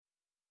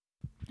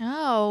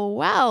Oh,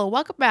 well,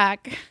 welcome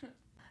back.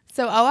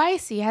 So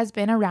OIC has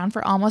been around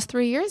for almost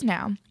 3 years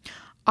now.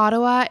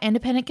 Ottawa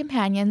Independent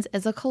Companions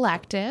is a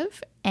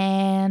collective,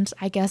 and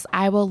I guess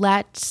I will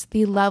let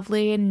the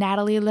lovely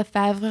Nathalie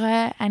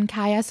Lefebvre and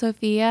Kaia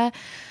Sophia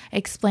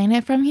explain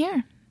it from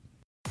here.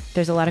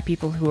 There's a lot of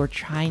people who are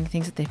trying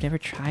things that they've never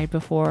tried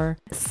before.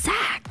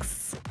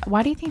 Sex!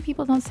 Why do you think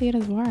people don't see it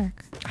as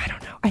work? I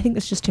don't know. I think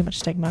there's just too much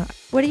stigma.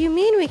 What do you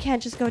mean we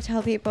can't just go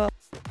tell people?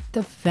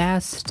 The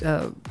vast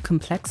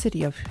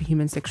complexity of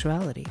human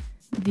sexuality.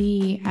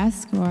 The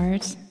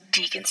escort.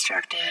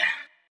 Deconstructed.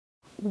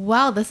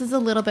 Well, this is a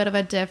little bit of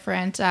a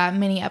different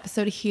mini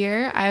episode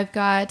here. I've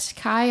got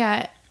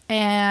Kaia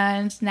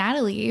and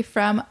Nathalie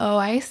from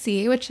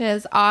OIC, which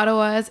is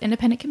Ottawa's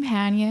Independent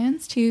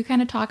Companions, to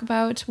kind of talk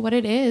about what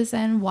it is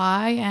and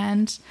why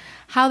and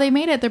how they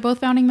made it. They're both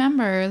founding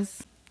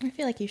members. I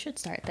feel like you should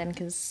start then,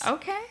 because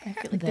Okay. I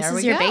feel like There this we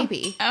is your go.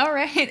 baby. All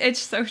right. It's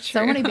so true.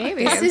 So many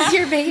babies. This is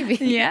your baby.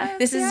 Yeah.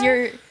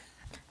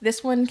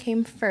 This one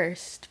came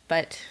first,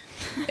 but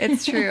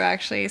It's true,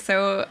 actually.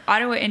 So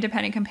Ottawa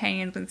Independent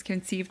Companions was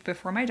conceived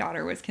before my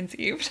daughter was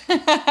conceived.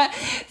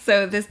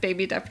 So this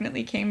baby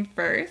definitely came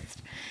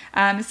first.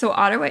 So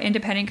Ottawa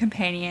Independent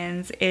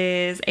Companions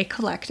is a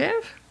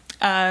collective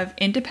of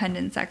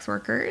independent sex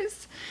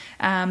workers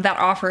that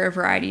offer a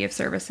variety of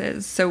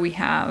services. So we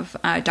have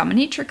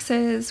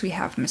dominatrixes, we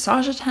have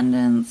massage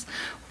attendants,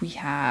 we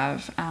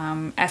have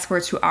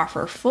escorts who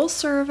offer full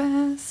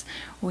service,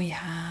 we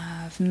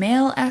have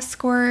male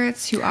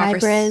escorts who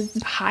Hybrids.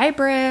 offer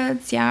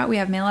hybrids. Yeah, we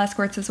have male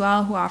escorts as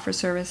well who offer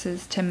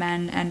services to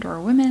men and or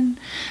women.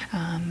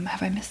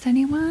 Have I missed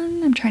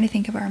anyone? I'm trying to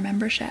think of our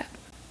membership.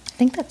 I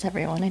think that's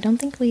everyone. I don't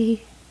think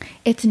we...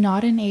 It's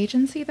not an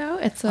agency, though.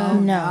 It's a...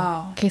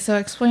 no. Okay, so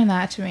explain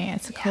that to me.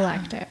 It's a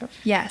collective.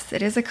 Yes,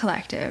 it is a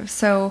collective.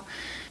 So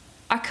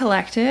a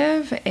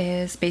collective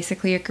is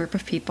basically a group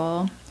of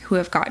people who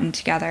have gotten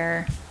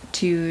together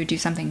to do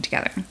something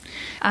together.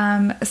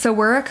 So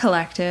we're a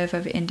collective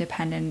of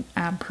independent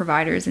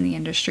providers in the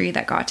industry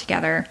that got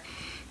together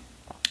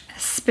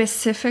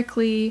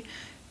specifically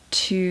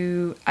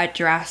to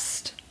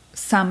address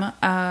some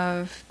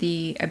of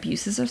the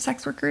abuses of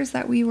sex workers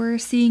that we were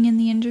seeing in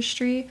the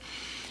industry.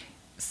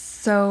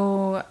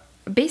 So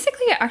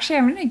basically, actually,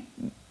 I'm going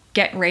to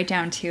get right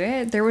down to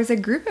it. There was a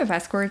group of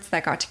escorts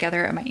that got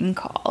together at my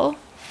in-call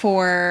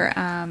for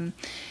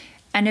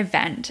an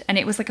event, and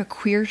it was like a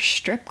queer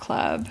strip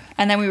club.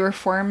 And then we were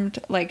formed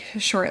like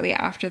shortly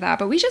after that.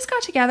 But we just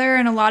got together,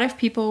 and a lot of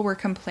people were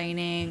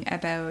complaining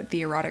about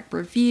the erotic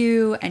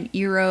review and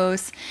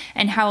Eros,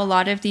 and how a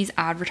lot of these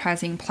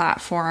advertising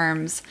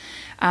platforms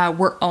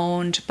were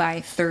owned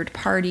by third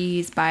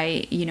parties,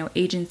 by, you know,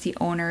 agency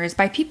owners,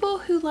 by people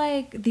who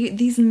like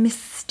these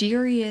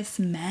mysterious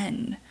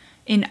men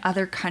in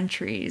other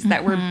countries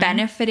that were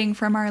benefiting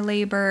from our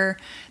labor,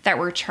 that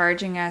were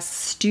charging us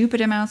stupid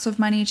amounts of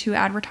money to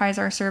advertise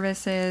our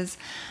services,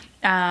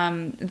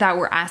 that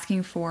were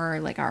asking for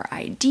like our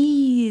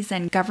IDs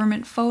and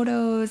government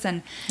photos,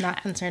 and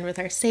Not concerned with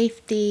our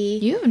safety.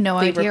 You have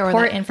no They idea where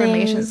report the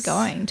information is things.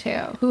 going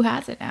to. Who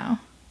has it now?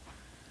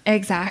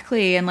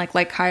 exactly. And like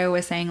Kaia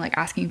was saying, like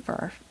asking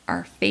for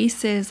our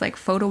faces, like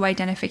photo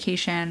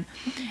identification,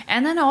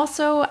 and then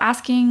also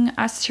asking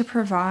us to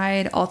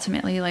provide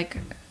ultimately like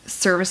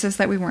services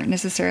that we weren't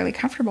necessarily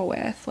comfortable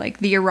with, like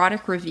the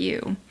erotic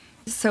review.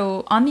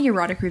 So on the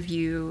erotic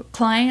review,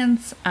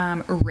 clients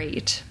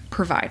rate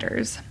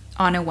providers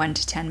on a 1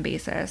 to 10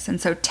 basis.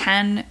 And so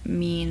 10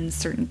 means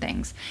certain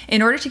things.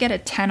 In order to get a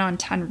 10 on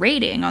 10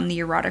 rating on the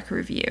erotic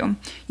review,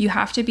 you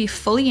have to be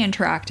fully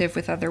interactive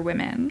with other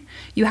women.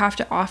 You have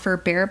to offer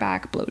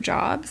bareback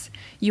blowjobs.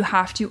 You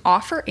have to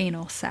offer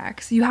anal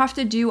sex. You have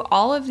to do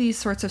all of these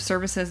sorts of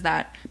services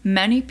that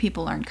many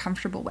people aren't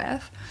comfortable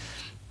with.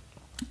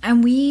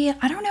 And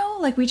I don't know,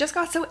 like we just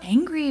got so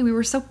angry. We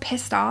were so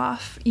pissed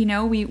off. You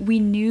know, we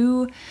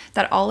knew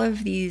that all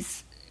of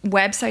these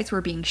websites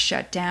were being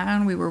shut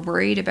down. We were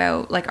worried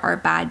about like our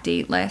bad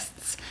date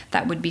lists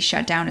that would be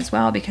shut down as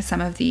well, because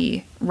some of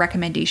the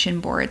recommendation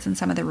boards and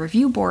some of the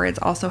review boards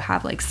also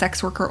have like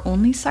sex worker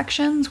only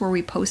sections where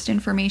we post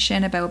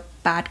information about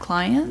bad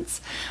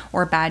clients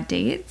or bad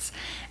dates.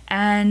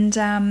 And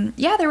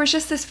yeah, there was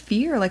just this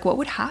fear, like what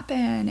would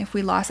happen if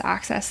we lost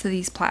access to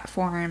these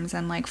platforms,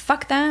 and like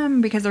fuck them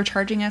because they're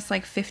charging us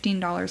like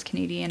 $15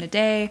 Canadian a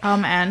day.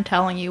 And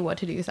telling you what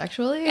to do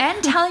sexually.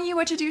 And telling you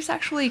what to do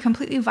sexually,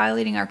 completely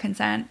violating our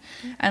consent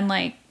and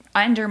like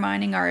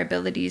undermining our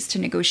abilities to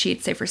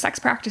negotiate safer sex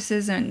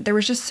practices. And there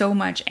was just so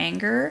much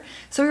anger.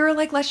 So we were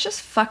like, let's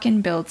just fucking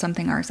build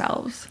something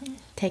ourselves.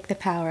 Take the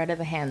power out of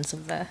the hands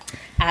of the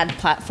ad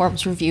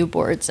platforms, review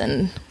boards,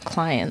 and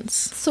clients.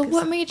 So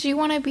what made you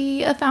want to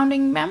be a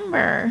founding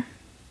member?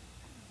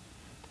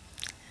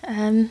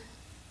 I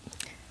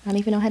don't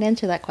even know how to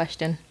answer that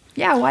question.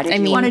 Yeah, why did I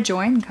you mean- want to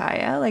join,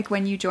 Kaia? Like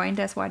when you joined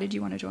us, why did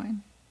you want to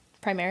join?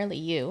 Primarily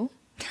you.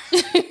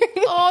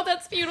 Oh,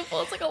 that's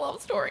beautiful. It's like a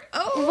love story.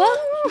 Well,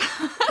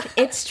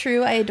 it's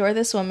true. I adore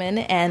this woman,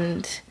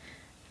 and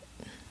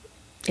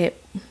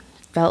it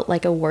felt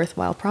like a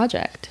worthwhile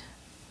project.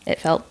 It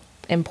felt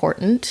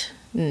important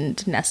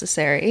and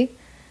necessary.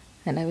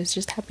 And I was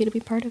just happy to be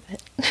part of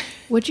it.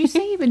 Would you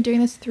say you've been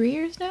doing this 3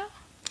 years now?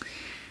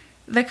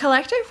 The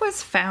collective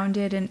was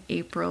founded in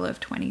April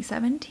of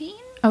 2017.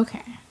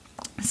 Okay.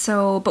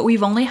 So, but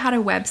we've only had a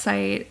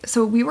website.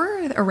 So we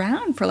were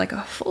around for like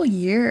a full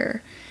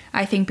year,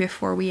 I think,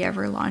 before we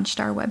ever launched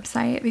our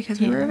website, because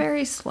we were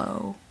very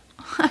slow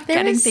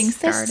getting things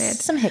started.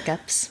 There's some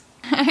hiccups.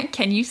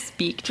 Can you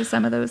speak to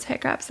some of those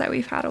hiccups that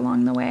we've had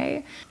along the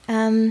way?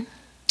 Some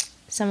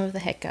of the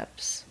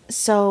hiccups.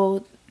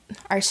 So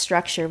our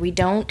structure,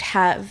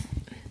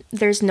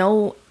 there's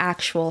no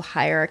actual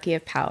hierarchy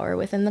of power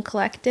within the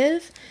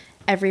collective.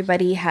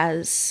 Everybody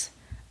has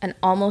an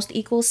almost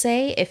equal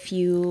say. If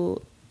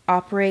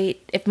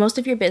most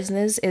of your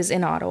business is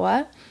in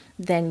Ottawa,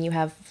 then you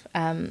have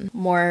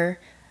more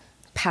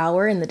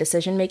power in the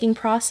decision-making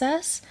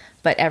process,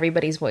 but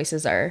everybody's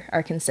voices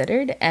are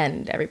considered,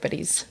 and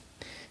everybody's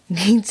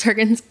needs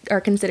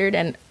are considered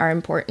and are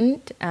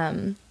important.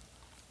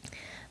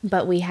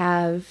 But we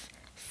have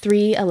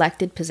 3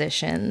 elected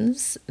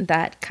positions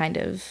that kind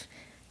of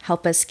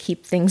help us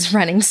keep things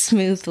running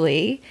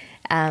smoothly.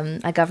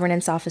 A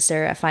governance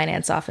officer, a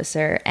finance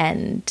officer,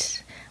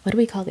 and what do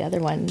we call the other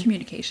one?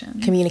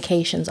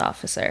 Communications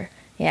officer.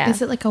 Yeah.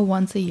 Is it like a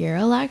once a year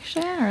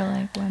election, or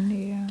like when do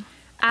you?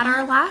 At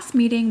our last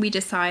meeting, we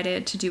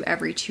decided to do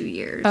every 2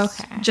 years.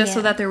 Okay. Just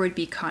so that there would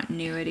be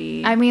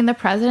continuity. I mean, the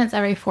president's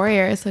every 4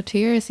 years, so 2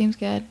 years seems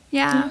good.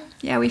 Yeah,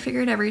 we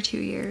figured every 2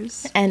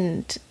 years.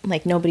 And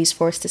like nobody's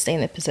forced to stay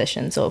in the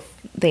position, so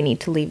if they need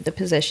to leave the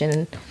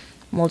position,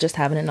 we'll just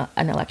have an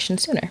election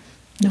sooner.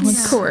 No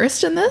one's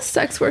coerced in this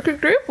sex worker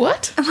group.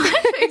 What?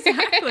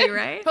 Exactly,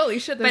 right? Holy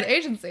shit, there's an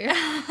agency.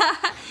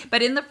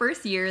 But in the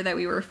first year that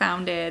we were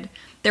founded,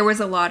 there was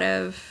a lot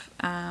of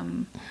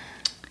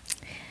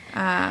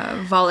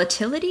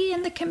volatility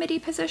in the committee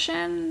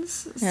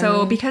positions.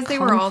 So because they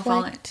were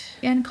all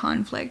in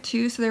conflict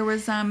too, so there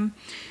was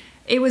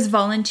it was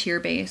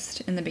volunteer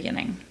based in the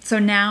beginning. So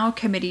now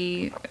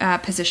committee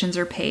positions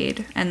are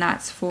paid, and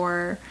that's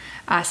for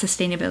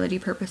sustainability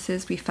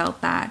purposes. We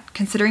felt that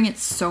considering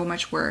it's so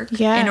much work,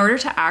 in order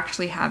to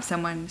actually have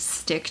someone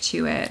stick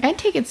to it and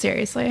take it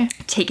seriously,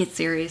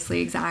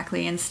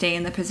 exactly, and stay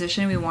in the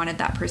position, we wanted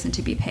that person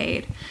to be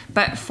paid.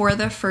 But for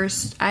the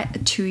first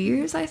 2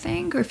 years, I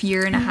think, or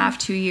year and a half,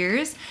 2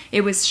 years,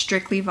 it was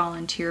strictly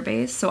volunteer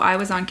based. So I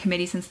was on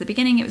committee since the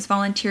beginning. It was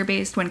volunteer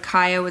based. When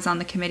Kaia was on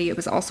the committee, it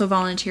was also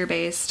volunteer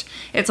based.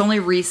 It's only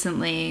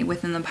recently,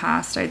 within the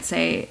past, I'd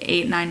say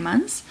 8-9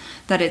 months,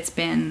 that it's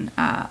been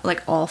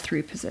like all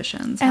 3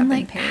 positions have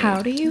been paid.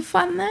 How do you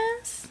fund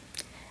this?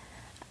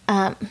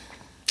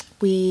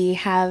 We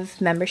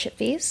have membership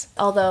fees,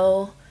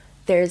 although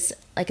there's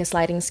like a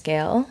sliding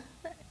scale,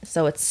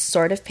 so it's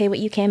sort of pay what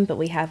you can, but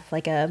we have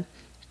like a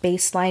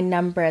baseline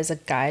number as a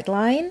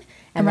guideline,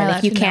 and then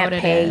if you can't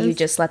pay, you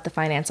just let the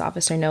finance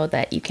officer know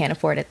that you can't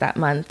afford it that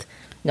month.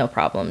 No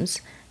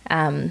problems.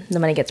 The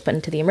money gets put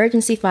into the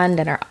emergency fund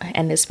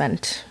and is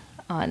spent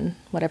on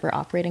whatever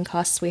operating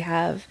costs we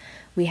have.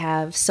 We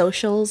have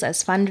socials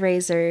as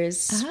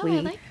fundraisers. Oh, I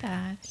like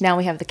that. Now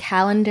we have the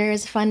calendar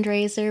as a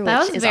fundraiser, That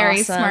which was is very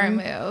awesome. smart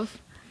move.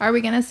 Are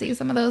we going to see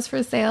some of those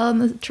for sale in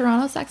the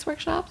Toronto sex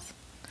workshops?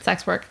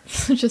 Sex work.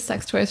 Just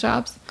sex toy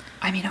shops.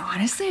 I mean,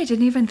 honestly, I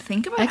didn't even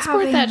think about Export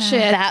having that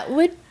shit. That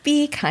would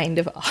be kind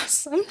of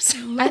awesome.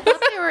 I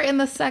thought they were in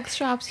the sex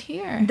shops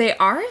here. They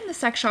are in the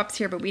sex shops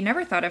here, but we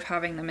never thought of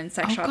having them in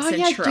sex shops in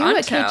Toronto. Do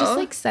it. Can you just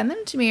like send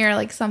them to me or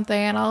like something,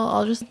 and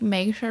I'll just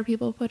make sure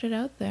people put it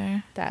out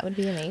there. That would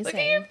be amazing. Look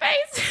at your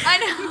face. I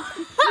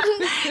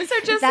know. So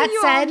just that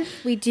so said,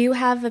 we do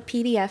have a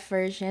PDF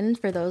version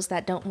for those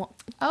that don't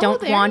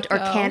want or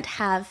can't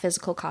have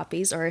physical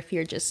copies, or if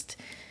you're just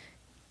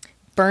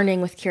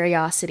burning with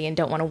curiosity and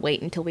don't want to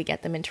wait until we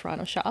get them in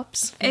Toronto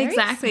shops.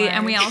 Exactly.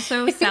 And we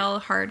also sell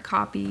hard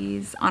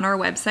copies on our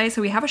website.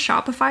 So we have a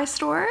Shopify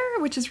store,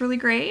 which is really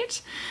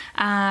great,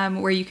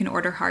 where you can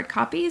order hard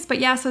copies. But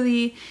yeah, so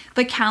the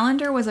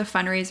calendar was a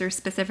fundraiser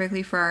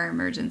specifically for our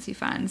emergency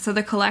fund. So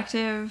the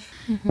collective,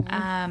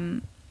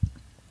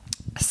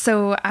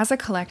 so as a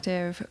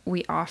collective,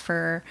 we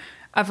offer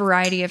a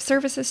variety of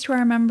services to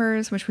our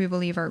members, which we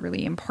believe are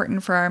really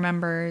important for our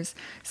members.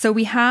 So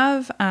we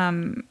have,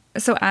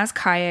 so as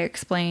Kaia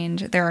explained,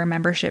 there are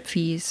membership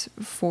fees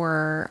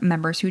for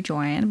members who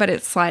join, but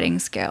it's sliding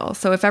scale.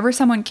 So if ever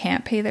someone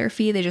can't pay their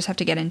fee, they just have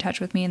to get in touch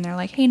with me and they're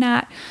like, hey,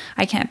 Nat,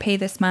 I can't pay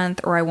this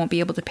month, or I won't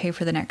be able to pay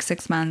for the next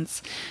 6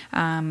 months.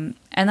 And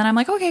then I'm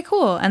like, okay,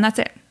 cool. And that's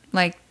it.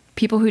 Like,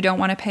 people who don't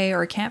want to pay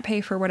or can't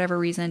pay for whatever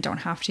reason don't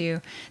have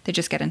to. They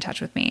just get in touch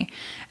with me.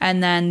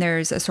 And then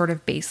there's a sort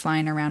of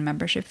baseline around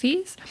membership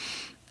fees.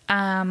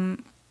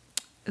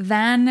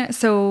 Then,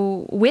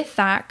 so with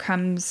that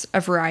comes a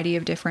variety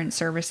of different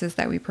services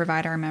that we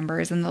provide our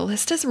members. And the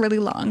list is really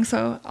long,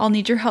 so I'll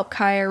need your help,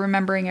 Kaia,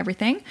 remembering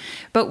everything.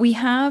 But we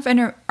have,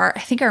 I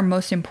think our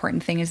most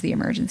important thing is the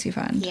emergency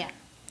fund.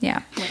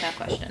 Yeah. Without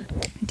question.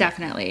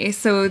 Definitely.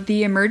 So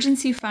the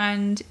emergency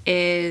fund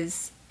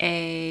is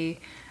a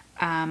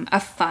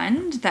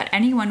fund that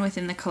anyone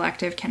within the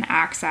collective can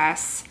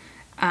access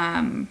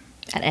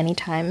At any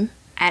time.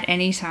 At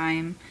any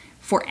time,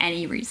 for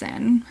any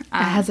reason.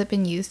 Has it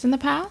been used in the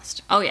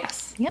past? Oh,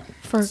 yes. Yep.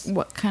 For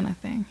what kind of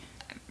thing?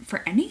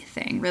 For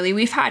anything, really.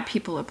 We've had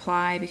people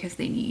apply because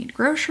they need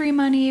grocery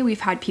money. We've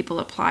had people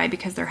apply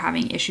because they're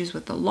having issues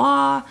with the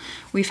law.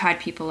 We've had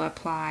people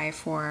apply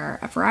for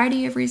a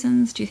variety of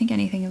reasons. Do you think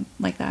anything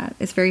like that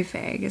is very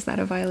vague? Is that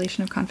a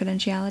violation of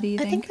confidentiality?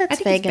 I think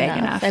that's vague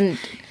enough. And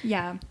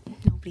yeah,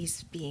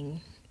 nobody's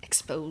being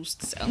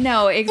exposed, so.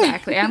 No,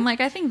 exactly. I'm like,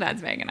 I think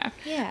that's vague enough.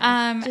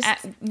 Yeah.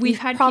 We've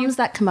had problems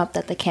that come up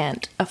that they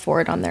can't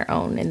afford on their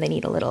own and they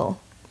need a little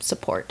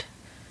support.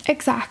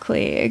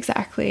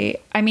 Exactly.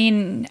 I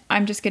mean,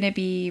 I'm just going to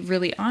be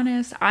really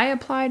honest. I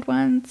applied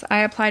once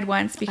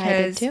because... I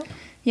did too.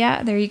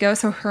 Yeah, there you go.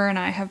 So her and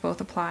I have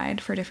both applied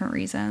for different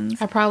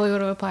reasons. I probably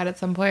would have applied at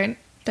some point.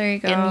 There you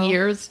go. In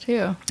years,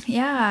 too.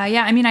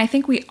 Yeah. I mean, I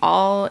think we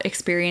all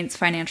experience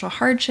financial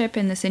hardship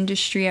in this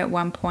industry at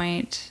one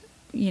point,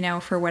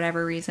 for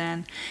whatever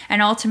reason.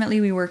 And ultimately,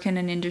 we work in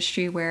an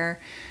industry where...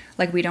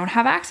 like, we don't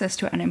have access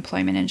to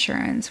unemployment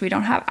insurance. We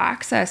don't have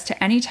access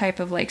to any type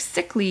of, like,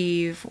 sick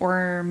leave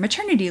or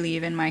maternity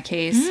leave in my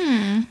case.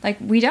 Like,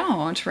 we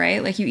don't,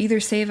 right? Like, you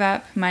either save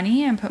up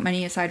money and put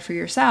money aside for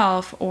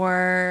yourself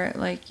or,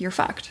 like, you're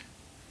fucked,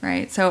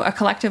 right? So a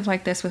collective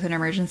like this with an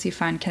emergency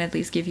fund can at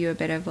least give you a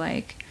bit of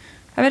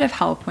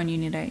help when you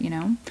need it,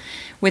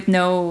 with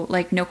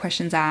no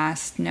questions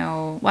asked.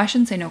 Well, I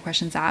shouldn't say no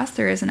questions asked.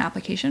 There is an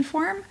application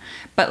form,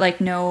 but, like,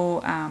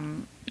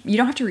 you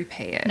don't have to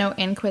repay it. No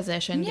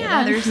inquisition.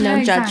 Yeah, there's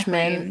no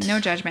judgment. No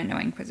judgment, no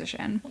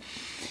inquisition.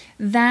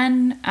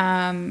 Then,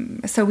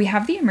 so we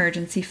have the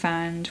emergency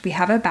fund. We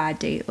have a bad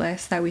date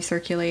list that we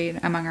circulate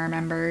among our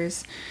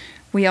members.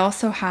 We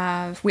also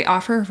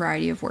offer a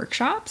variety of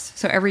workshops.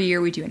 So every year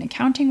we do an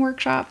accounting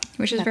workshop,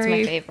 which is That's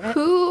my favorite.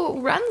 Who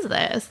runs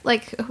this?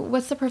 Like,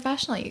 what's the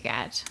professional you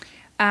get?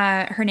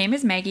 Her name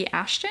is Maggie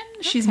Ashton.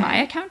 She's my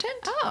accountant.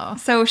 Oh.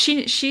 So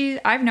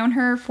I've known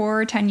her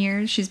for 10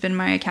 years. She's been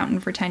my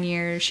accountant for 10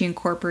 years. She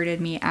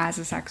incorporated me as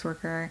a sex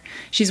worker.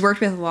 She's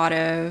worked with a lot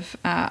of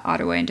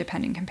Ottawa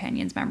Independent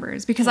Companions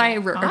members because I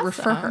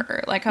refer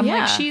her. Like, I'm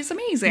like, she's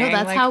amazing. No,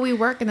 that's like, how we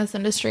work in this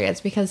industry.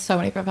 It's because so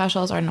many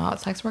professionals are not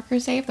sex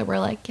workers safe that we're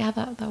like, yeah,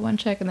 that one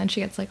chick. And then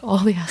she gets, like, all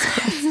the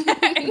escorts.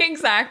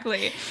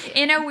 Exactly.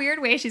 In a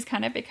weird way, she's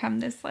kind of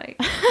become this,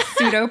 like,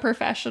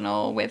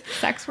 pseudo-professional with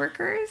sex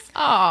workers.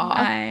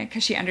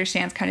 Because she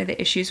understands kind of the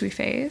issues we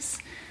face.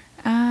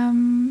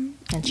 And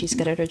she's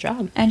good at her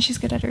job.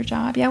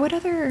 Yeah, what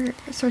other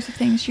sorts of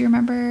things do you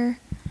remember?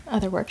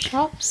 Other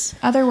workshops?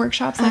 Like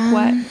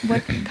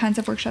what kinds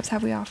of workshops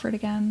have we offered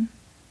again?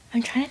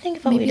 I'm trying to think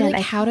of what Maybe we did.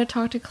 like how to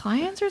talk to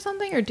clients or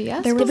something, or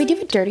DS. Did we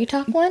do a dirty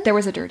talk one? There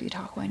was a dirty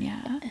talk one,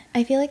 yeah.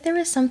 I feel like there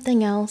was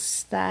something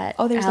else that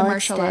there's Alex the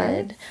martial did.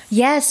 arts.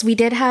 Yes, we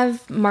did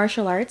have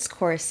martial arts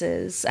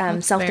courses,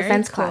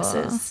 self-defense very cool.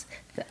 classes.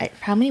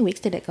 How many weeks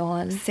did it go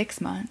on?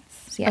 6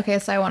 months. Yeah. Okay,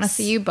 so I want to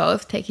see you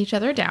both take each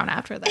other down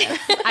after this.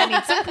 I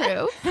need some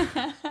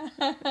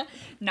proof.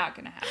 Not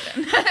gonna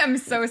happen. I'm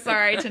so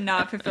sorry to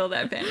not fulfill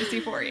that fantasy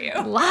for you.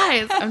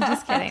 Lies. I'm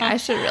just kidding. I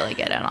should really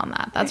get in on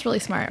that. That's really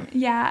smart.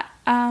 Yeah.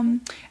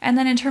 And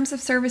then in terms of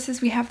services,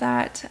 we have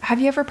that.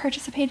 Have you ever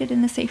participated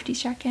in the safety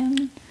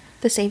check-in?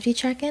 The safety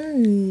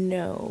check-in?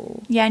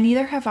 No. Yeah,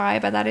 neither have I,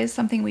 but that is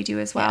something we do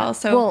as well. Yeah.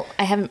 So, well,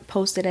 I haven't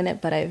posted in it,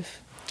 but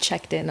I've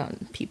checked in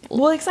on people.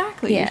 Well,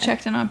 exactly. Yeah. You've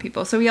checked in on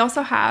people. So we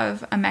also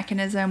have a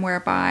mechanism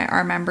whereby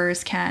our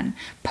members can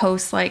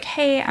post like,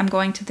 hey, I'm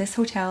going to this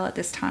hotel at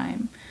this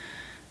time.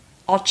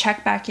 I'll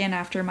check back in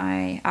after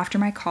my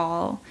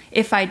call.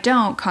 If I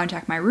don't,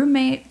 contact my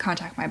roommate,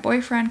 contact my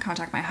boyfriend,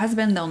 contact my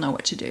husband. They'll know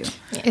what to do.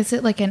 Yeah. Is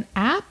it like an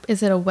app?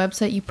 Is it a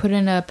website you put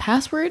in a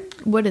password?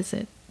 What is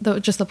it?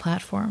 Just the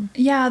platform?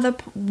 Yeah,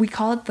 we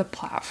call it the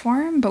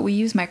platform, but we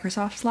use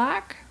Microsoft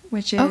Slack,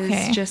 which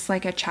is just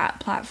like a chat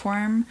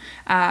platform,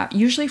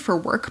 usually for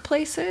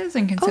workplaces.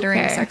 And considering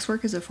sex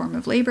work is a form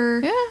of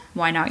labor,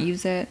 why not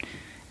use it?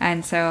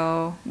 And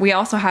so we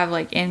also have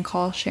like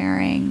in-call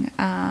sharing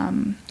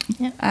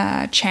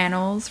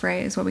channels,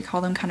 right, is what we call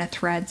them, kind of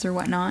threads or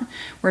whatnot,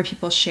 where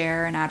people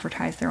share and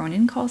advertise their own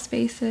in-call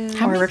spaces.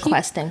 Or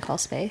request in-call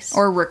space.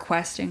 Or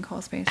request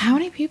in-call space. How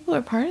many people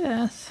are part of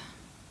this?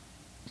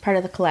 Part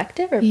of the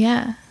collective? Or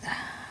Yeah.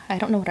 I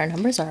don't know what our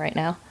numbers are right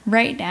now.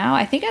 Right now,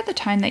 I think at the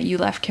time that you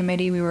left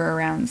committee, we were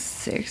around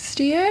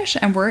 60-ish,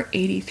 and we're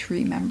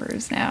 83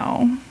 members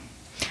now.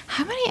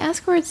 How many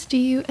escorts do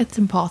you... It's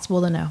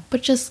impossible to know,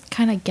 but just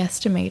kind of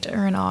guesstimate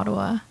are in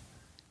Ottawa.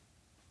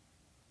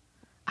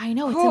 I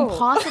know, it's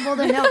impossible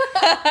to know.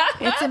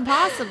 It's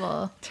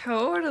impossible.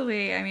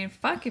 Totally. I mean,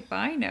 fuck if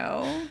I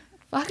know.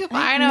 Fuck if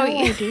I know.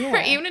 no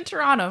idea. Even in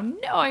Toronto,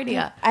 no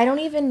idea. I don't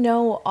even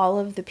know all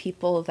of the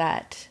people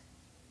that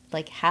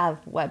like have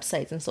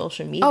websites and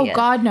social media. Oh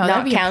God, no, not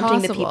that'd be counting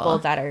impossible. the people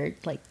that are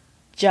like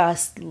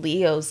just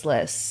Leo's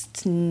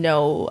list,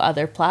 no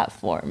other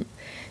platform.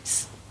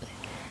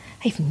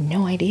 I have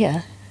no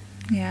idea.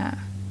 Yeah.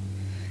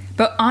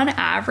 But on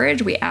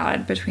average, we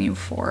add between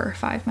 4 or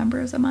 5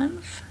 members a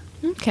month.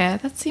 Okay,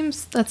 that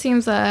seems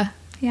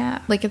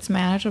Yeah. Like, it's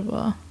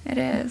manageable. It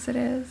is. It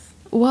is.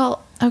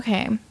 Well,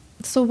 okay.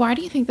 So why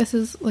do you think this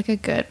is like a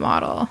good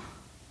model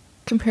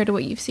compared to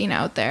what you've seen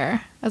out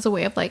there as a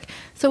way of like,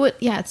 so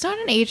it's not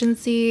an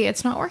agency,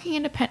 it's not working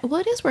independent.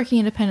 Well, it is working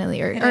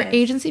independently. Are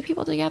agency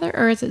people together,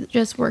 or is it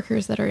just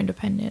workers that are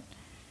independent?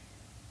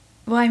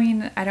 Well, I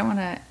mean, I don't want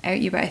to out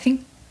you, but I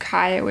think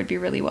Kaia would be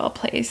really well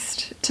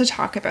placed to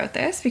talk about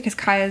this because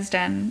Kaia's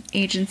done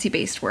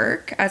agency-based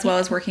work as well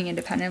as working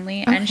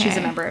independently, and she's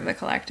a member of the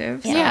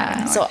collective.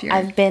 So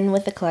I've been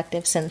with the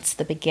collective since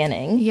the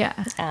beginning.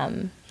 Yeah.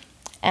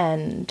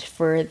 And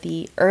for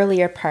the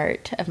earlier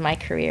part of my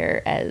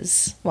career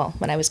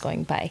when I was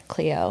going by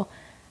Cleo,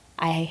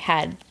 I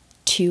had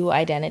two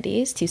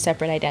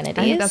separate identities.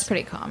 I think that's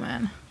pretty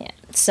common. Yeah.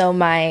 So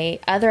my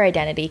other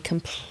identity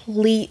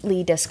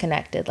completely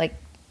disconnected, like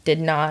did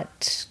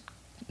not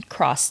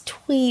cross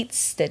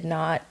tweets, did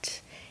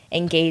not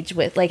engage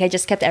with, like I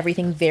just kept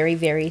everything very,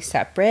 very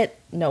separate.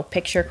 No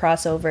picture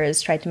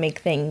crossovers, tried to make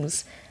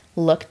things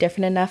look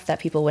different enough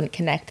that people wouldn't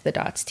connect the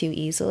dots too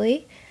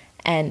easily.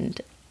 And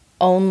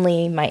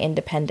only my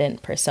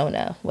independent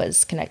persona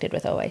was connected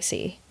with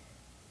OIC.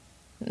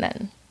 And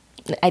then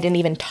I didn't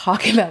even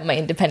talk about my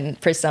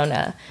independent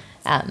persona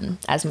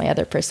as my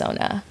other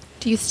persona.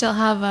 Do you still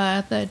have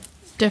the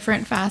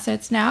different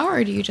facets now,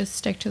 or do you just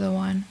stick to the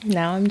one?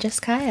 Now I'm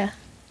just Kaia.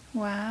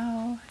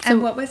 Wow. So,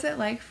 and what was it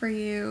like for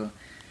you?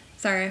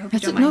 Sorry, I hope you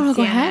don't mind. No,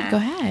 go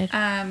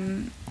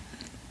ahead.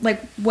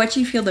 Like, what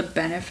do you feel the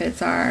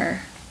benefits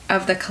are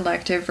of the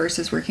collective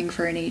versus working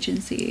for an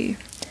agency?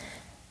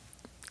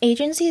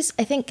 Agencies,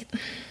 I think,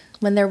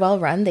 when they're well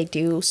run, they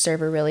do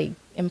serve a really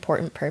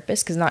important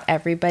purpose because not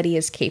everybody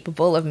is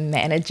capable of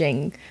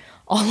managing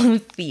all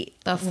of the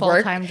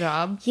full-time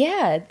job.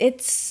 Yeah,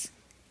 it's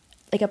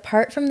like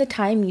apart from the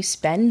time you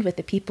spend with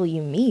the people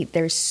you meet,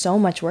 there's so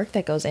much work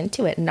that goes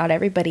into it, and not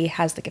everybody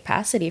has the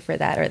capacity for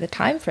that or the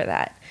time for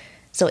that.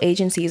 So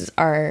agencies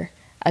are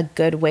a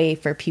good way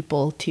for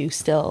people to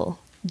still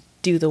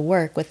do the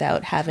work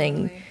without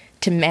having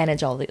to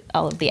manage all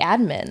of the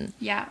admin.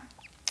 Yeah.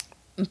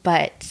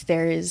 But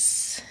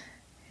there's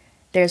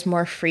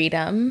more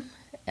freedom.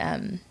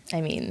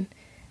 I mean,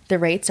 the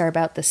rates are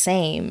about the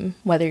same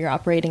whether you're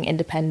operating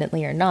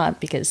independently or not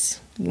because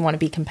you want to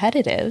be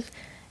competitive.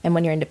 And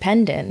when you're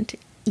independent,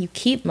 you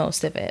keep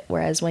most of it.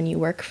 Whereas when you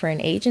work for an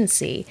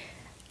agency,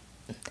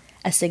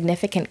 a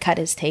significant cut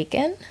is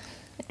taken.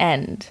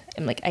 And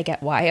I'm like, I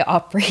get why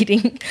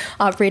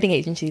operating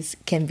agencies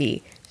can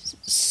be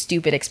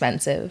stupid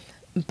expensive,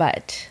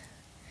 but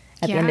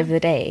at the end of the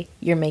day,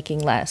 you're making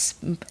less.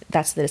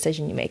 That's the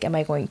decision you make. Am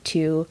I going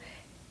to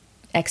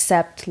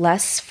accept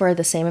less for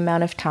the same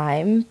amount of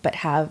time, but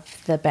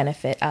have the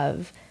benefit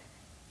of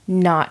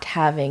not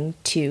having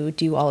to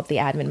do all of the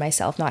admin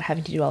myself, not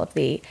having to do all of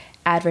the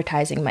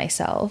advertising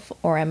myself?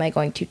 Or am I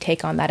going to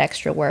take on that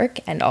extra work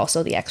and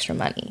also the extra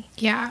money?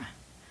 Yeah.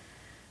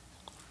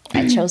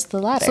 I chose the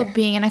latter. So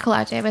being in a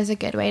collective is a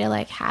good way to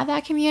like have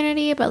that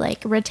community, but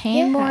like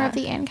retain more of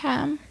the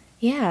income.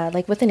 Yeah,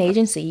 like with an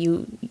agency,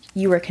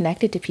 you were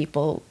connected to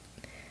people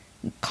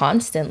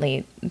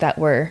constantly that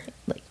were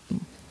like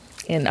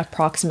in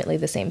approximately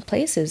the same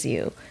place as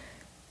you.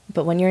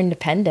 But when you're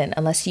independent,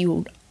 unless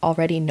you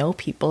already know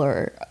people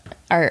or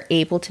are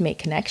able to make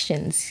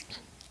connections,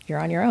 you're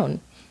on your own.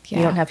 Yeah.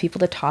 You don't have people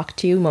to talk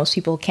to. Most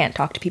people can't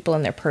talk to people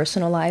in their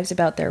personal lives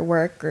about their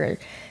work, or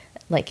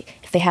like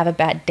if they have a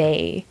bad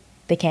day,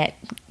 they can't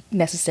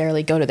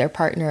necessarily go to their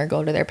partner or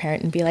go to their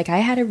parent and be like, I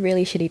had a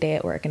really shitty day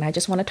at work and I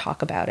just want to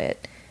talk about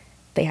it.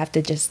 They have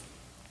to just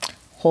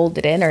hold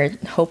it in or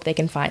hope they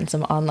can find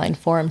some online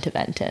forum to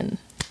vent in.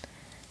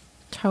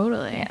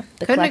 Totally. Yeah,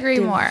 couldn't agree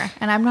more.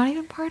 And I'm not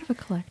even part of a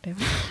collective.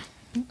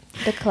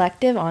 The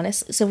collective,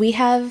 honest. So we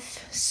have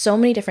so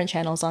many different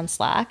channels on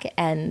Slack,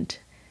 and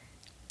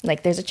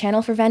like there's a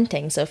channel for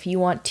venting. So if you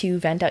want to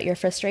vent out your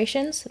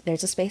frustrations,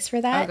 there's a space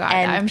for that. Oh God,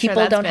 and I'm people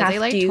sure that's don't busy, have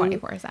like to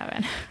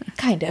 24/7.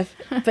 Kind of.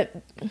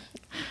 But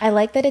I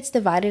like that it's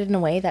divided in a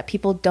way that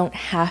people don't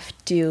have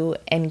to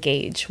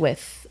engage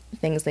with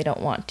things they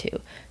don't want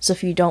to. So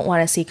if you don't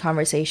want to see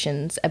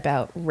conversations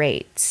about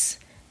rates,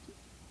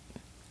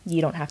 you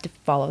don't have to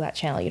follow that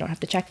channel. You don't have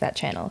to check that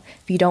channel.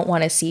 If you don't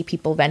want to see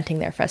people venting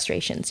their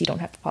frustrations, you don't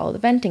have to follow the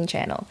venting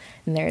channel.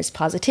 And there's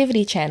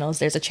positivity channels.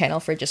 There's a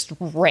channel for just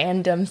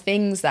random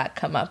things that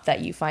come up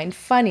that you find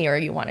funny or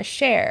you want to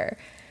share.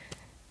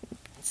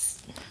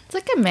 It's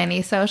like a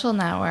mini social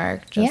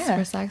network just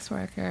for sex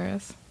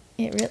workers.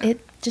 It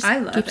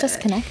just keeps us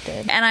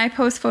connected. And I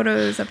post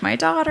photos of my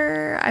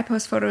daughter. I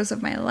post photos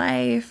of my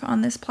life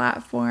on this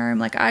platform.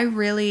 Like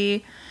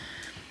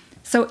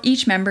So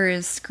each member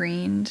is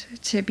screened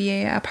to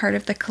be a part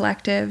of the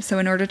collective. So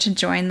in order to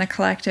join the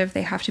collective,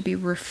 they have to be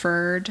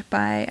referred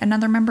by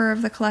another member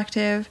of the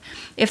collective.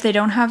 If they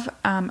don't have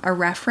a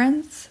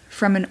reference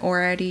from an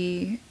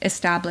already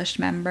established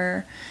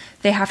member,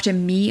 They have to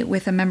meet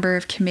with a member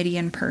of committee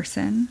in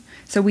person.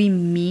 So we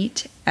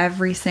meet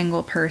every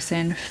single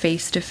person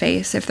face to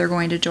face if they're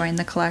going to join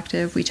the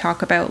collective. We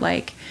talk about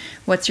like,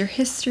 what's your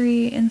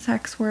history in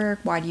sex work?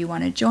 Why do you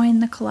want to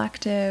join the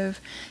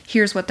collective?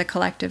 Here's what the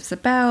collective's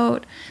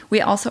about. We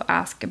also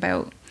ask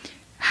about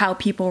how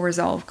people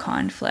resolve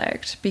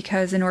conflict,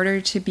 because in order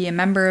to be a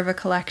member of a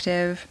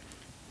collective,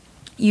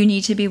 you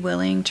need to be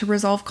willing to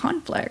resolve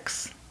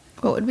conflicts.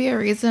 What would be a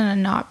reason to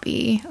not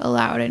be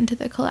allowed into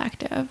the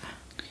collective?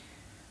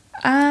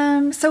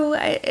 So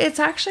it's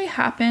actually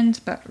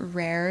happened, but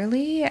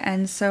rarely.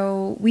 And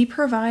so we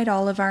provide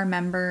all of our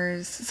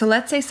members. So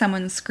let's say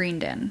someone's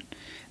screened in.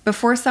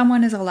 Before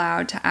someone is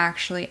allowed to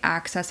actually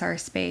access our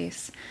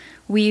space,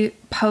 we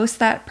post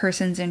that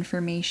person's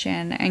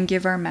information and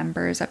give our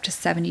members up to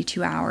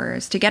 72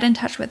 hours to get in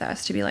touch with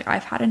us, to be like,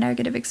 I've had a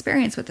negative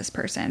experience with this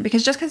person.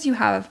 Because just because you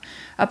have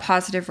a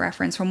positive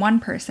reference from one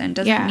person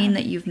doesn't mean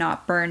that you've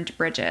not burned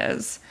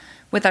bridges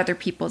with other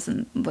people's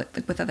and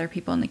with other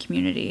people in the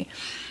community.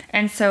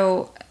 And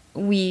so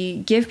we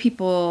give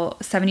people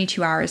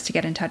 72 hours to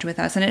get in touch with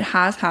us. And it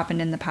has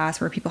happened in the past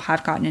where people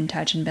have gotten in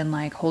touch and been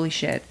like, holy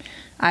shit,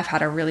 I've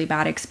had a really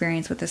bad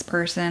experience with this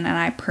person, and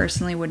I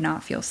personally would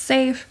not feel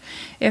safe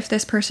if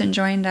this person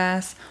joined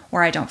us,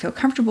 or I don't feel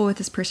comfortable with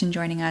this person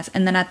joining us.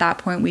 And then at that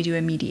point, we do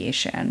a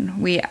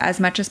mediation. We, as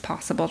much as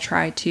possible,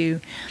 try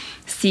to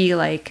see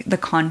like the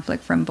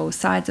conflict from both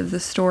sides of the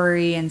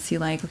story and see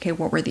like, okay,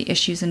 what were the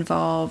issues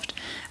involved?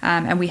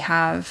 And we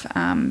have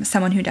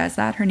someone who does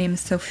that. Her name is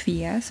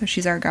Sophia. So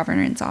she's our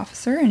governance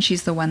officer, and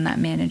she's the one that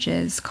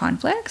manages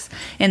conflicts.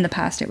 In the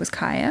past, it was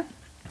Kaia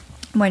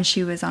when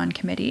she was on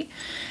committee.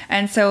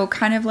 And so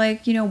kind of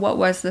like, you know, what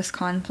was this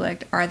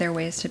conflict? Are there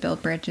ways to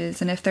build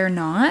bridges? And if they're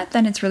not,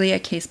 then it's really a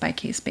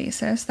case-by-case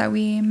basis that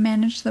we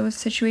manage those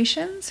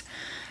situations.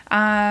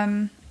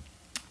 But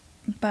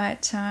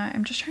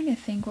I'm just trying to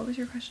think. What was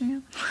your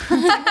question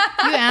again?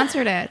 You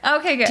answered it.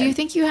 Okay, good. Do you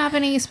think you have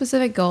any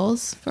specific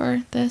goals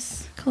for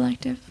this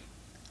collective?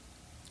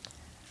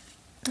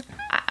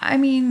 I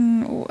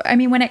mean,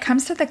 when it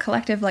comes to the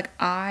collective, like,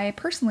 I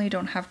personally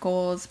don't have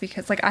goals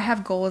because, like, I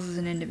have goals as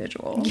an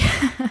individual,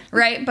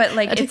 right? But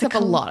like, It takes up a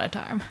lot of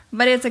time.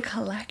 But it's a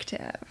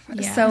collective.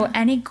 Yeah. So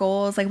any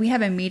goals, like, we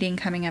have a meeting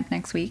coming up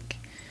next week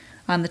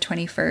on the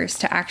 21st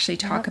to actually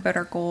talk about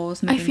our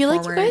goals moving I feel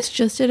forward. like you guys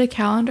just did a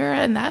calendar,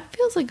 and that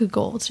feels like a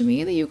goal to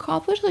me that you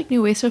accomplished, like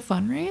new ways to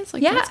fundraise.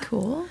 Like, that's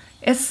cool.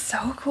 It's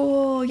so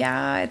cool.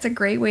 Yeah, it's a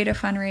great way to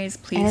fundraise.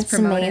 Please and it's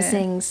promote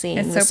amazing it. seeing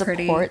It's the so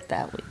pretty. support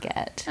that we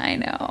get. I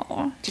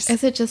know.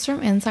 Is it just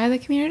from inside the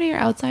community or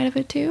outside of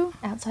it too?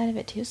 Outside of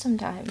it too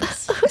sometimes.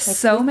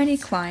 So many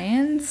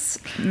clients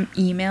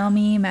email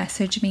me,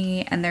 message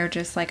me, and they're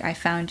just like, I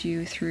found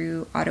you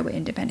through Ottawa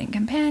Independent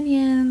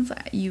Companions.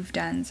 You've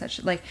done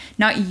such, like,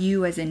 not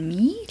you as in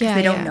me, because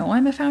they don't know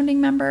I'm a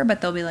founding member,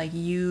 but they'll be like,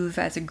 you've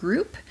as a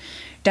group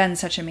done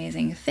such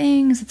amazing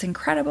things. It's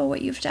incredible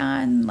what you've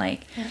done.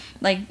 Like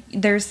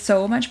there's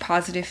so much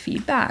positive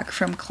feedback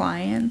from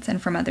clients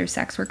and from other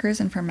sex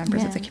workers and from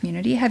members of the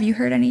community. Have you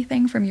heard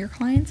anything from your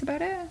clients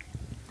about it?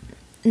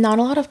 Not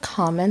a lot of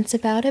comments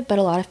about it, but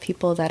a lot of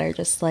people that are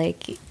just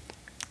like,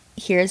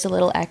 here's a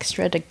little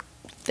extra that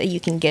you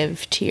can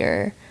give to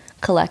your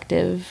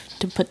collective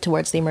to put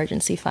towards the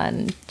emergency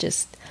fund.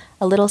 Just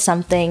a little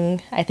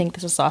something. I think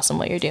this is awesome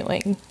what you're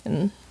doing.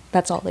 And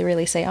that's all they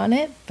really say on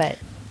it. But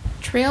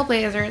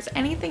Trailblazers,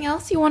 anything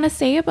else you want to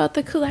say about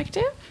the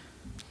collective?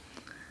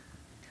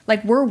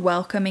 Like, we're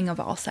welcoming of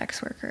all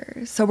sex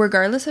workers. So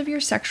regardless of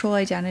your sexual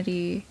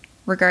identity,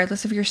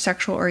 regardless of your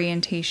sexual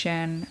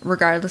orientation,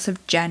 regardless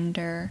of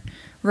gender,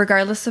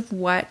 regardless of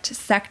what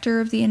sector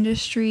of the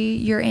industry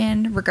you're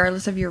in,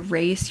 regardless of your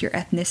race, your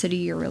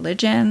ethnicity, your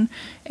religion,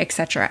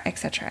 etc.,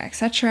 etc.,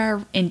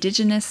 etc.,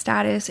 indigenous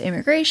status,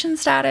 immigration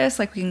status,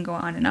 like, we can go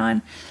on and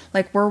on.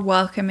 Like, we're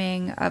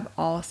welcoming of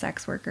all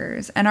sex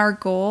workers. And our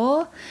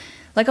goal,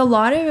 like, a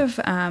lot of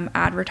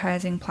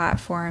advertising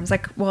platforms,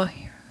 like, well,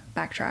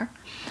 backtrack.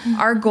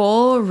 Our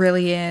goal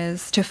really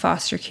is to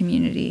foster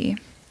community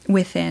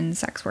within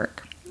sex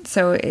work.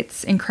 So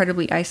it's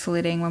incredibly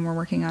isolating when we're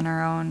working on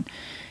our own.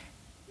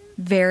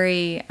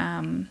 Very,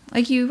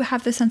 like, you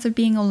have the sense of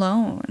being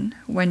alone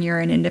when you're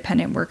an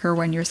independent worker,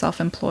 when you're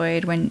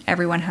self-employed, when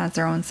everyone has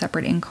their own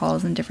separate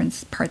in-calls in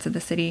different parts of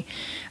the city.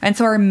 And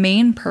so our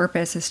main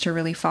purpose is to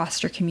really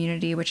foster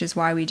community, which is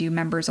why we do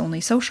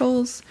members-only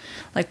socials.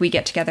 Like, we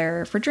get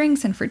together for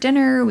drinks and for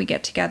dinner. We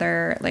get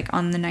together, like,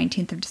 on the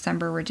 19th of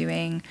December, we're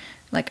doing,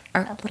 like,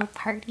 a little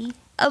party.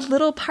 A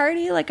little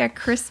party, like a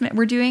Christmas.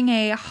 We're doing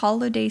a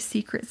holiday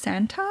Secret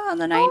Santa on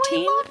the 19th.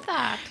 Oh, I love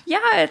that.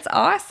 Yeah, it's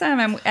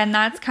awesome. And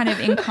that's kind of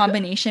in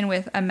combination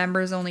with a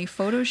members only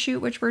photo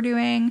shoot, which we're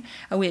doing,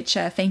 which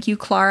thank you,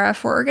 Clara,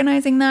 for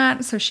organizing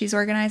that. So she's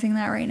organizing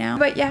that right now.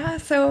 But yeah,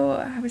 so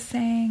I was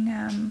saying...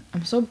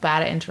 I'm so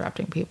bad at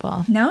interrupting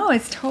people. No,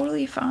 it's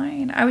totally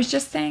fine. I was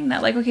just saying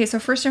that, like, okay, so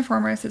first and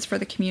foremost, it's for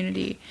the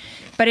community.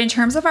 But in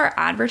terms of our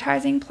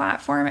advertising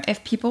platform,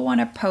 if people want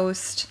to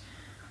post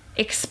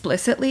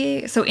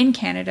explicitly, so in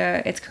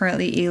Canada, it's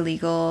currently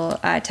illegal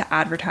to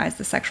advertise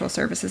the sexual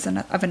services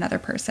of another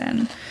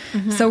person.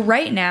 So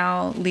right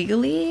now,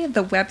 legally,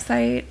 the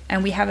website,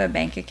 and we have a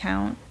bank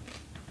account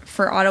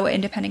for Ottawa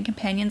Independent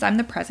Companions. I'm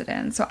the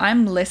president, so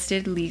I'm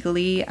listed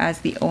legally as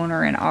the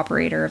owner and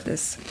operator of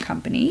this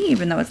company,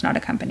 even though it's not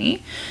a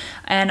company.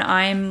 And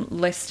I'm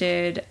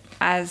listed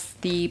as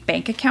the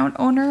bank account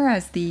owner,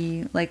 as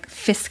the like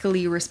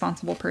fiscally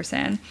responsible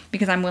person,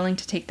 because I'm willing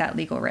to take that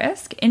legal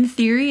risk. In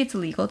theory, it's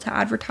illegal to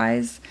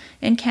advertise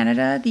in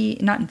Canada.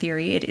 Not in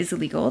theory, it is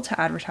illegal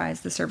to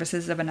advertise the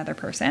services of another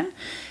person.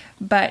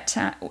 But,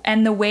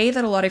 and the way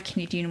that a lot of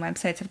Canadian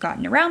websites have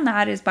gotten around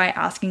that is by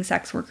asking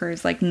sex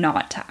workers like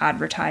not to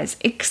advertise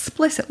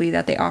explicitly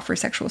that they offer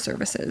sexual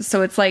services.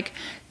 So it's like,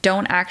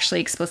 don't actually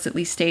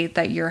explicitly state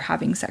that you're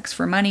having sex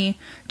for money.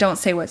 Don't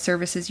say what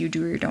services you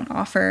do or don't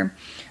offer.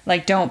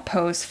 Like, don't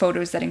post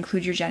photos that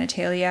include your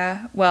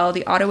genitalia. Well,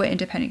 the Ottawa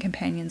Independent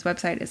Companions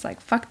website is like,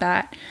 fuck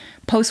that.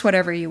 Post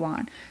whatever you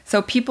want.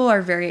 So people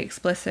are very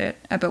explicit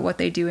about what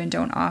they do and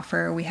don't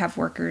offer. We have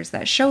workers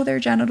that show their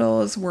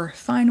genitals. We're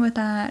fine with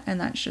that. And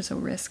that's just a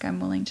risk I'm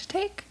willing to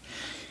take.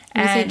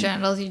 When you say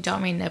genitals, you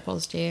don't mean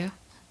nipples, do you?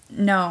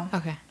 No.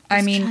 Okay.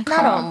 I mean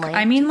cock.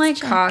 I mean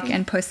like cock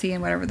and pussy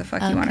and whatever the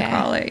fuck you want to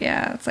call it.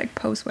 Yeah, it's like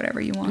post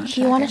whatever you want. If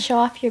you want to show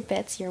off your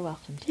bits, you're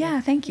welcome to.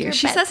 Yeah, thank you. Your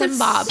She bits says and it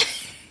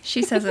bobs.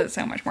 She says it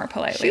so much more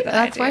politely than I do.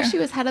 That's why she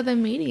was head of the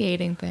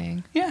mediating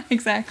thing. Yeah,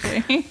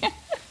 exactly.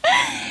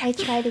 I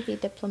try to be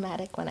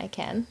diplomatic when I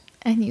can.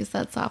 And use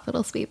that soft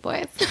little sweet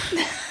voice.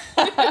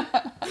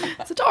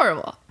 It's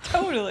adorable.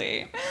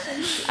 Totally.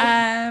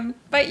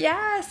 But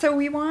yeah, so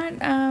we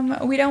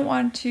don't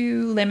want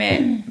to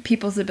limit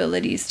people's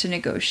abilities to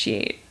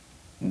negotiate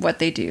what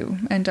they do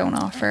and don't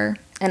offer.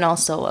 And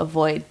also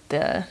avoid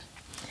the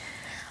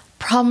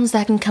problems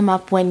that can come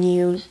up when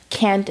you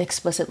can't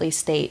explicitly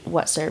state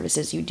what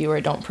services you do or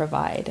don't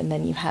provide. And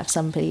then you have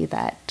somebody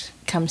that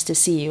comes to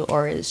see you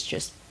or is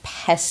just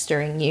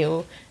pestering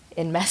you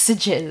in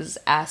messages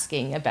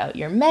asking about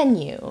your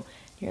menu.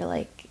 You're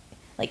like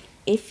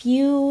if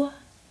you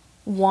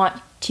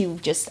want to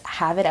just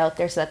have it out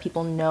there so that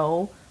people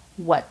know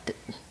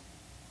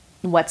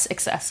what's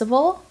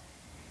accessible,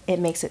 it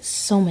makes it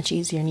so much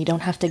easier, and you don't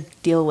have to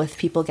deal with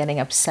people getting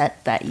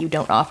upset that you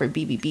don't offer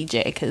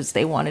BBBJ because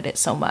they wanted it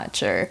so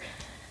much, or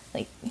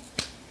like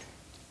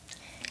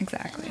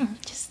exactly.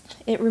 Just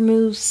it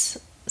removes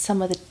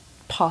some of the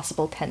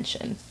possible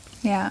tension.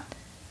 Yeah.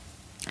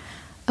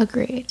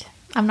 Agreed.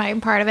 I'm not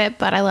even part of it,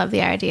 but I love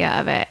the idea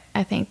of it.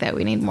 I think that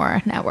we need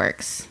more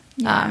networks.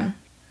 Yeah.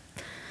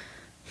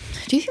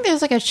 Do you think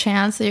there's like a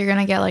chance that you're going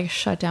to get like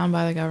shut down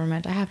by the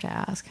government? I have to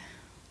ask.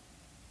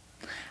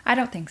 I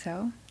don't think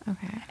so.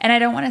 Okay. And I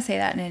don't want to say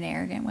that in an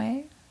arrogant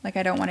way. Like,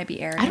 I don't want to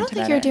be arrogant. I don't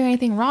think you're doing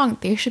anything wrong.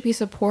 They should be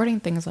supporting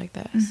things like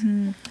this.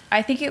 Mm-hmm.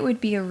 I think it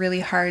would be a really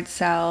hard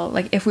sell.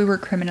 Like, if we were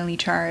criminally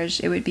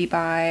charged, it would be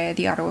by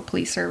the Ottawa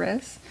Police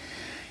Service.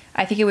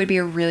 I think it would be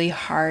a really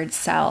hard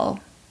sell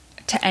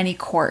to any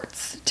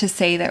courts to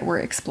say that we're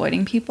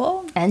exploiting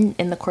people. And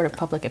in the court of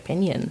public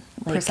opinion.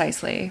 Like,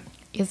 precisely.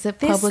 Is it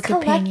this public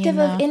opinion, collective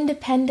though? of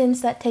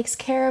independence that takes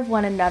care of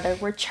one another,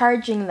 we're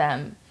charging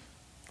them.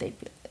 They'd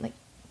be like,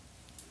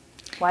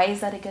 why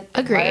is that a good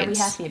thing? Agreed. Why are we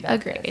happy about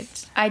Agreed.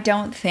 this? I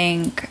don't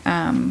think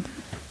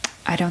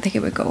it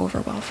would go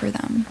over well for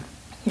them.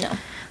 No.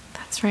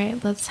 That's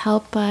right. Let's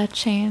help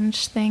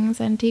change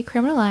things and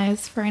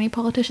decriminalize. For any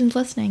politicians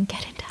listening,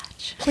 get in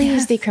touch.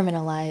 Please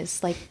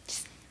decriminalize. Like,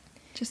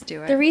 Just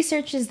do it. the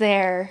research is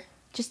there.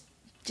 Just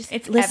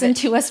It's listen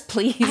to us,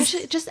 please.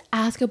 Actually, just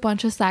ask a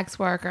bunch of sex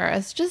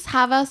workers. Just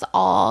have us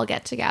all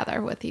get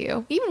together with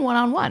you, even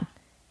one-on-one.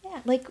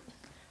 Yeah, like,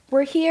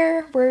 we're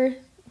here.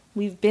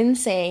 We've been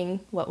saying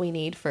what we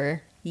need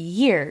for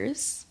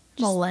years.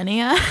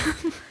 Millennia.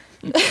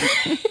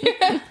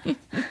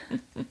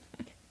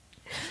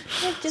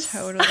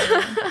 Totally.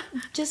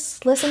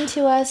 Just listen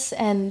to us,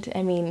 and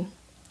I mean,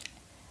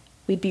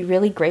 we'd be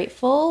really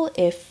grateful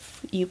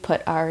if you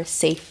put our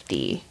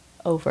safety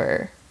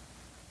over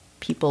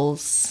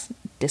people's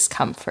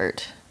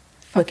discomfort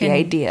with the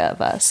idea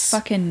of us.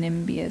 Fucking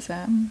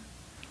NIMBYism.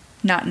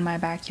 Not in my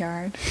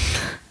backyard.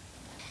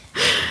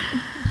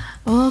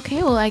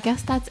 Okay, well, I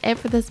guess that's it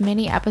for this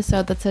mini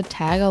episode that's a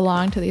tag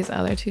along to these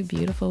other two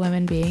beautiful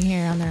women being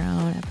here on their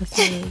own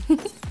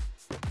episodes.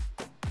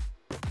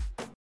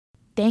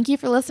 Thank you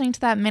for listening to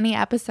that mini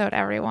episode,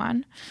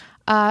 everyone.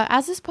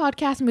 As this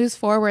podcast moves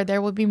forward,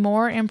 there will be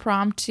more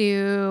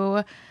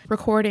impromptu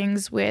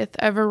recordings with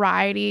a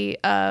variety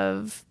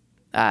of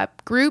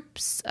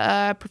groups,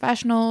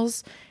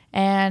 professionals,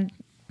 and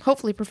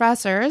hopefully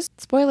professors.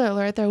 Spoiler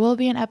alert, there will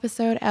be an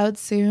episode out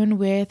soon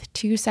with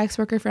 2 sex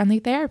worker friendly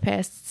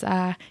therapists.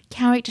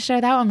 Can't wait to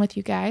share that one with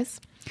you guys.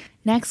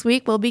 Next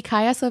week will be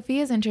Kaia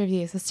Sophia's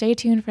interview, so stay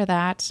tuned for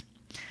that.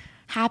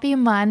 Happy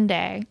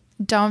Monday.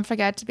 Don't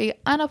forget to be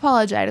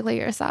unapologetically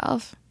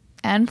yourself.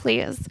 And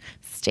please,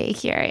 stay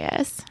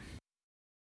curious.